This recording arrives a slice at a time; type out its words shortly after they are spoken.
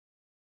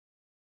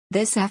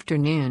This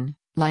afternoon,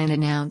 Lion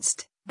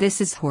announced, "This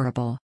is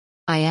horrible."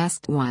 I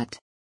asked what.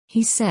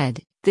 He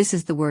said, "This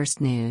is the worst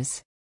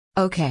news."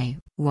 Okay,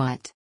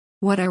 what?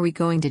 What are we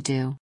going to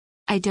do?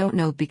 I don't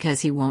know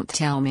because he won't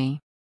tell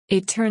me.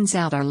 It turns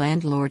out our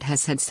landlord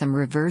has had some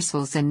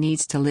reversals and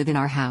needs to live in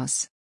our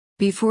house.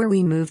 Before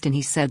we moved in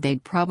he said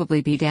they'd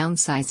probably be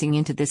downsizing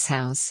into this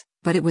house,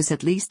 but it was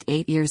at least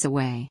 8 years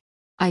away.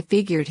 I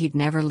figured he'd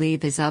never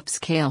leave his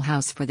upscale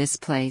house for this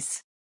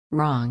place.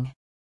 Wrong.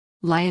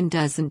 Lion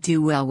doesn't do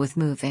well with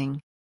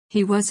moving.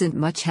 He wasn't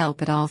much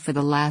help at all for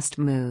the last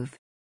move.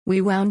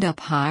 We wound up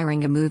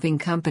hiring a moving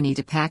company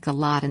to pack a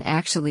lot and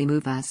actually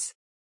move us.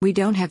 We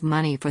don't have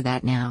money for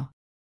that now.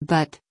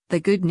 But, the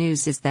good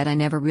news is that I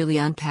never really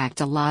unpacked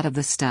a lot of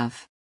the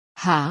stuff.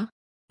 Huh?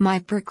 My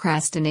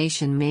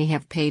procrastination may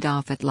have paid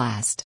off at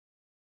last.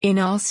 In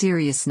all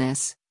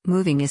seriousness,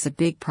 moving is a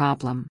big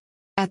problem.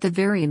 At the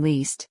very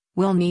least,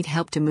 we'll need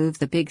help to move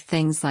the big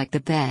things like the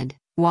bed,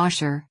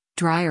 washer,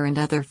 dryer and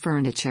other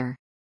furniture.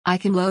 I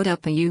can load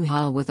up a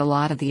U-Haul with a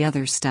lot of the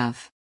other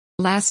stuff.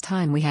 Last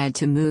time we had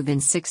to move in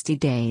 60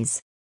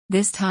 days.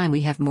 This time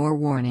we have more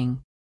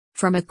warning.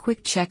 From a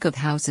quick check of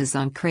houses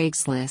on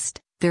Craigslist,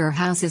 there are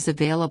houses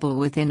available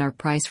within our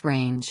price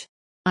range.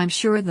 I'm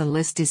sure the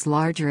list is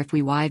larger if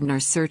we widen our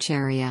search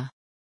area.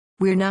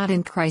 We're not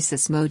in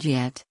crisis mode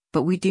yet,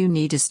 but we do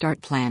need to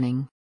start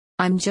planning.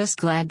 I'm just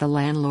glad the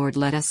landlord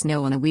let us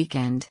know on a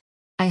weekend.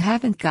 I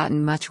haven't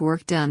gotten much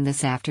work done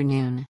this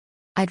afternoon.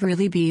 I'd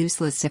really be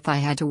useless if I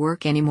had to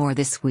work anymore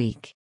this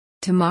week.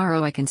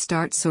 Tomorrow I can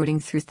start sorting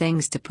through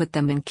things to put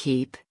them in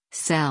keep,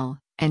 sell,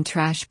 and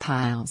trash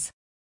piles.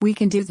 We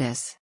can do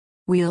this.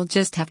 We'll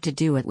just have to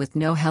do it with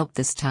no help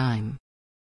this time.